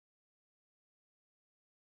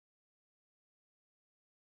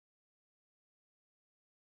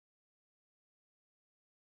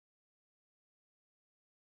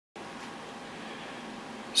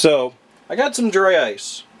So, I got some dry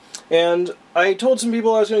ice. And I told some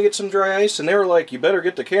people I was going to get some dry ice, and they were like, you better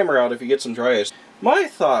get the camera out if you get some dry ice. My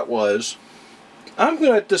thought was, I'm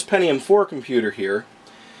going to get this Pentium 4 computer here,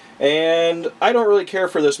 and I don't really care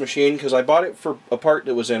for this machine because I bought it for a part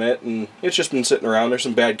that was in it, and it's just been sitting around. There's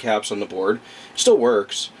some bad caps on the board. It still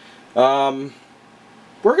works. We're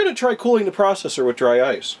going to try cooling the processor with dry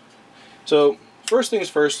ice. So, first things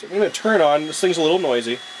first, I'm going to turn on, this thing's a little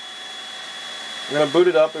noisy. We're going to boot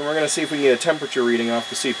it up and we're going to see if we can get a temperature reading off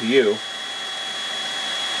the CPU.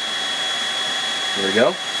 There we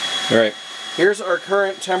go. Alright, here's our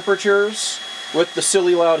current temperatures with the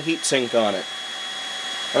silly loud heatsink on it.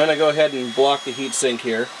 I'm going to go ahead and block the heatsink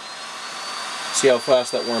here. See how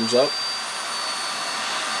fast that warms up.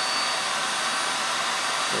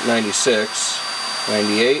 At 96,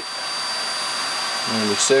 98,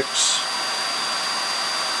 96,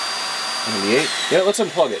 98. Yeah, let's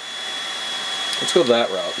unplug it. Let's go that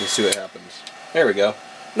route and see what happens. There we go.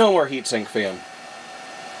 No more heatsink fan.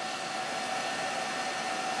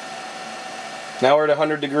 Now we're at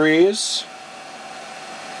 100 degrees.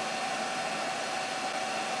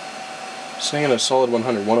 Saying a solid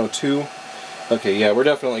 100, 102. Okay, yeah, we're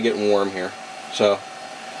definitely getting warm here. So,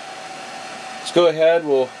 let's go ahead.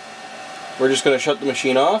 We're just going to shut the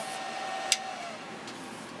machine off.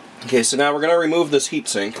 Okay, so now we're going to remove this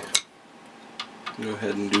heatsink. Go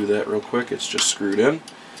ahead and do that real quick. It's just screwed in.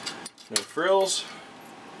 No frills.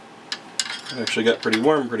 It actually got pretty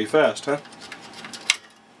warm pretty fast, huh?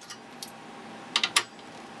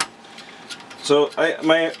 So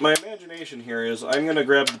my imagination here is I'm going to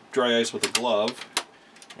grab the dry ice with a glove,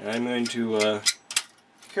 and I'm going to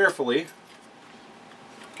carefully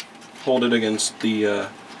hold it against the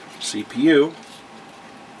CPU.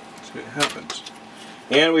 See what happens.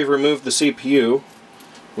 And we've removed the CPU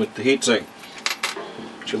with the heatsink.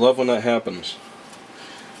 You love when that happens.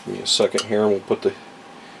 Give me a second here and we'll put the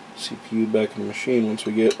CPU back in the machine once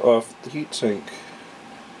we get off the heatsink.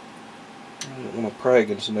 I don't want to pry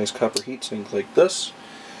against a nice copper heatsink like this.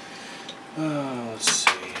 Let's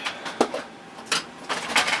see.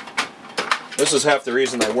 This is half the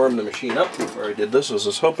reason I warmed the machine up before I did this, was I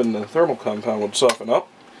was hoping the thermal compound would soften up.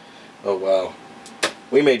 Oh wow.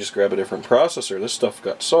 We may just grab a different processor. This stuff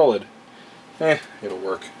got solid. It'll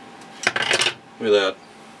work. Look at that.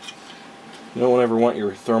 You don't ever want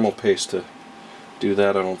your thermal paste to do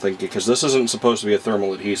that, I don't think, because this isn't supposed to be a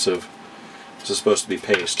thermal adhesive. This is supposed to be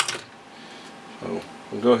paste. So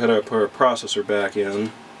we'll go ahead and put our processor back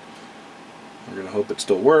in. We're going to hope it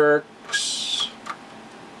still works.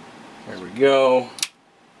 There we go.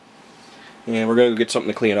 And we're going to get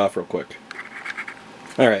something to clean it off real quick.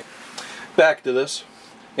 Alright, back to this.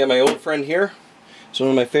 Got my old friend here. It's one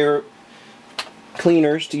of my favorite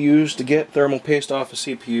cleaners to use to get thermal paste off of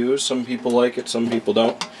CPUs. Some people like it, some people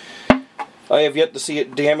don't. I have yet to see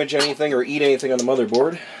it damage anything or eat anything on the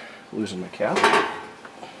motherboard. Losing my cap.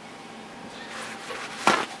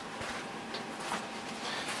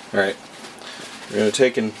 Alright, we're going to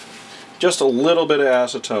take in just a little bit of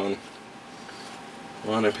acetone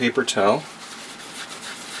on a paper towel.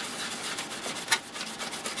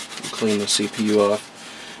 Clean the CPU off.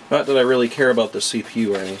 Not that I really care about the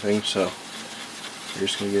CPU or anything, so we're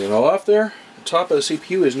just going to get it all off there. The top of the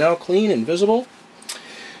CPU is now clean and visible.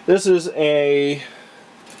 This is a...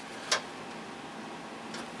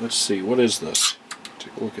 let's see, what is this?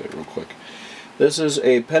 Take a look at it real quick. This is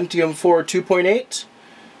a Pentium 4 2.8,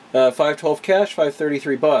 512 cache,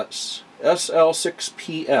 533 bus,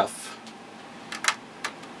 SL6PF.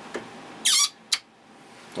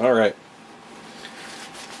 Alright.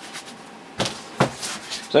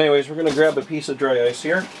 So anyways, we're going to grab a piece of dry ice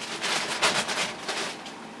here.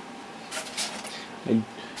 I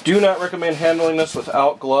do not recommend handling this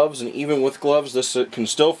without gloves, and even with gloves, this can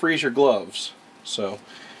still freeze your gloves. So,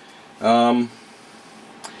 I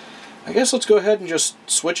guess let's go ahead and just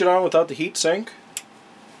switch it on without the heat sink.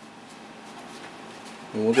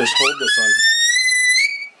 And we'll just hold this on.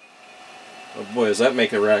 Oh boy, does that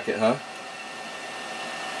make a racket, huh?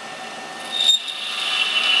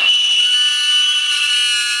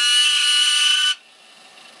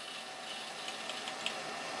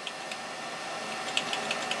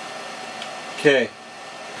 Okay,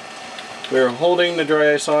 we're holding the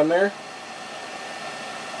dry ice on there.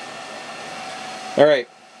 Alright,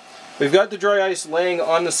 we've got the dry ice laying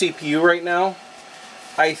on the CPU right now.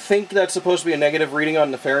 I think that's supposed to be a negative reading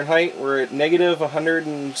on the Fahrenheit. We're at negative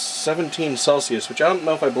 117 Celsius, which I don't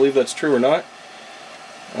know if I believe that's true or not.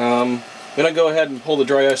 I'm going to go ahead and pull the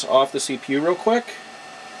dry ice off the CPU real quick.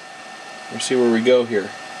 Let's see where we go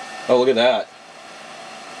here. Oh, look at that.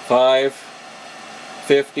 5,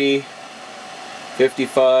 50,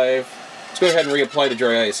 55. Let's go ahead and reapply the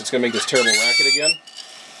dry ice. It's going to make this terrible racket again.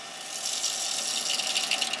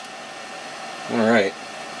 Alright.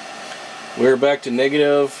 We're back to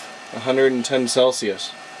negative 110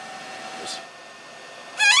 Celsius.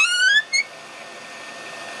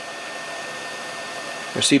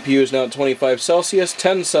 Our CPU is now at 25 Celsius,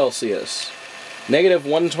 10 Celsius. Negative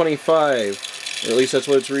 125. Or at least that's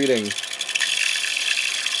what it's reading.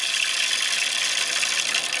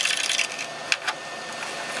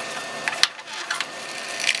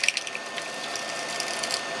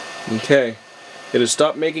 Okay, it has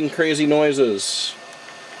stopped making crazy noises,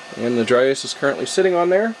 and the dry ice is currently sitting on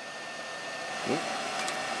there.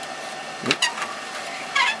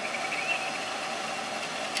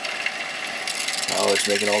 Oh, it's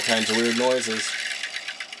making all kinds of weird noises.